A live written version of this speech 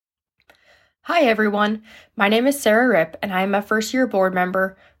Hi everyone, my name is Sarah Ripp and I am a first-year board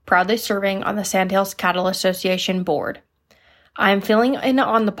member, proudly serving on the Sandhills Cattle Association board. I am filling in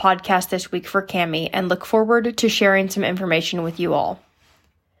on the podcast this week for Cami and look forward to sharing some information with you all.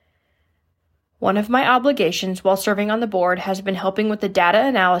 One of my obligations while serving on the board has been helping with the data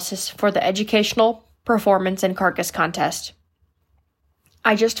analysis for the Educational Performance and Carcass Contest.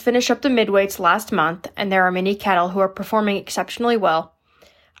 I just finished up the midweights last month and there are many cattle who are performing exceptionally well.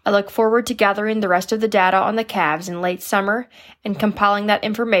 I look forward to gathering the rest of the data on the calves in late summer and compiling that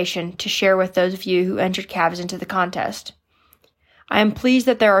information to share with those of you who entered calves into the contest. I am pleased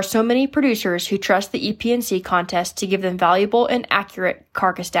that there are so many producers who trust the EP&C contest to give them valuable and accurate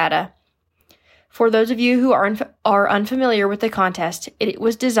carcass data. For those of you who are unfamiliar with the contest, it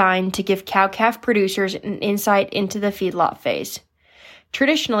was designed to give cow-calf producers an insight into the feedlot phase.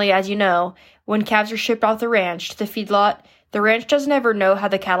 Traditionally, as you know, when calves are shipped off the ranch to the feedlot, the ranch doesn't ever know how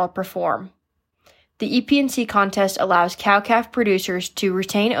the cattle perform. The EP&C contest allows cow-calf producers to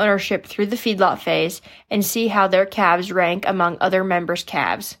retain ownership through the feedlot phase and see how their calves rank among other members'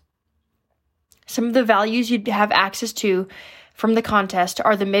 calves. Some of the values you'd have access to from the contest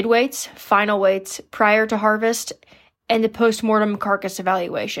are the midweights, final weights, prior to harvest, and the post-mortem carcass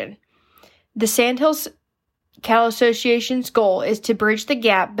evaluation. The Sandhills Cattle Association's goal is to bridge the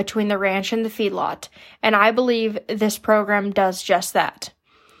gap between the ranch and the feedlot, and I believe this program does just that.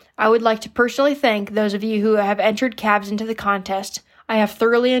 I would like to personally thank those of you who have entered calves into the contest. I have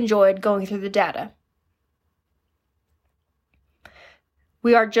thoroughly enjoyed going through the data.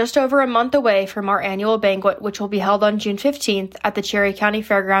 We are just over a month away from our annual banquet, which will be held on June 15th at the Cherry County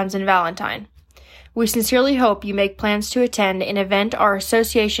Fairgrounds in Valentine. We sincerely hope you make plans to attend an event our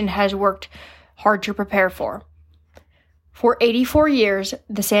association has worked hard to prepare for. For 84 years,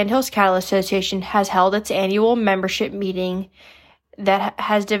 the Sandhills Cattle Association has held its annual membership meeting that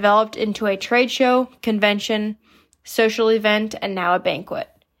has developed into a trade show, convention, social event, and now a banquet.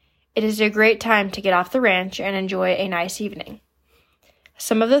 It is a great time to get off the ranch and enjoy a nice evening.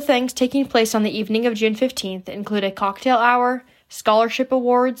 Some of the things taking place on the evening of June 15th include a cocktail hour, scholarship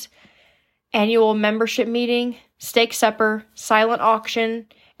awards, annual membership meeting, steak supper, silent auction,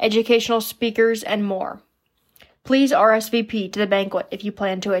 educational speakers, and more. Please RSVP to the banquet if you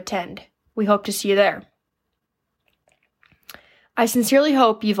plan to attend. We hope to see you there. I sincerely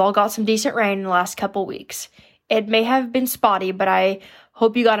hope you've all got some decent rain in the last couple weeks. It may have been spotty, but I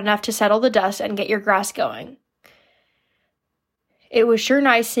hope you got enough to settle the dust and get your grass going. It was sure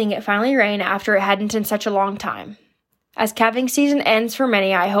nice seeing it finally rain after it hadn't in such a long time. As calving season ends for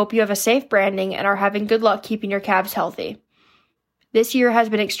many, I hope you have a safe branding and are having good luck keeping your calves healthy. This year has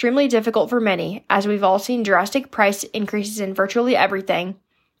been extremely difficult for many, as we've all seen drastic price increases in virtually everything,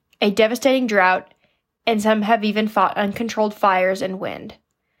 a devastating drought, and some have even fought uncontrolled fires and wind.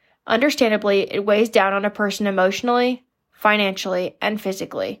 Understandably, it weighs down on a person emotionally, financially, and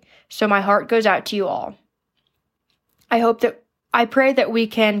physically, so my heart goes out to you all. I pray that we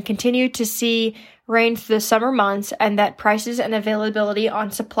can continue to see rain through the summer months and that prices and availability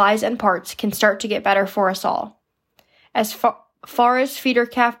on supplies and parts can start to get better for us all. As far as feeder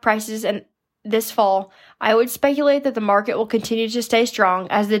calf prices and this fall, I would speculate that the market will continue to stay strong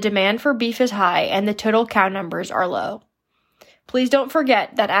as the demand for beef is high and the total cow numbers are low. Please don't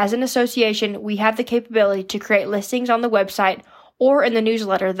forget that as an association, we have the capability to create listings on the website or in the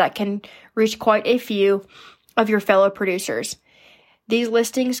newsletter that can reach quite a few of your fellow producers. These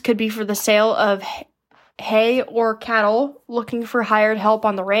listings could be for the sale of hay or cattle, looking for hired help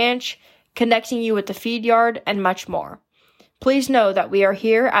on the ranch, connecting you with the feed yard, and much more. Please know that we are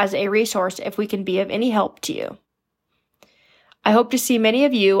here as a resource if we can be of any help to you. I hope to see many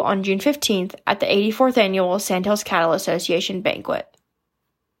of you on June 15th at the 84th Annual Sandhills Cattle Association Banquet.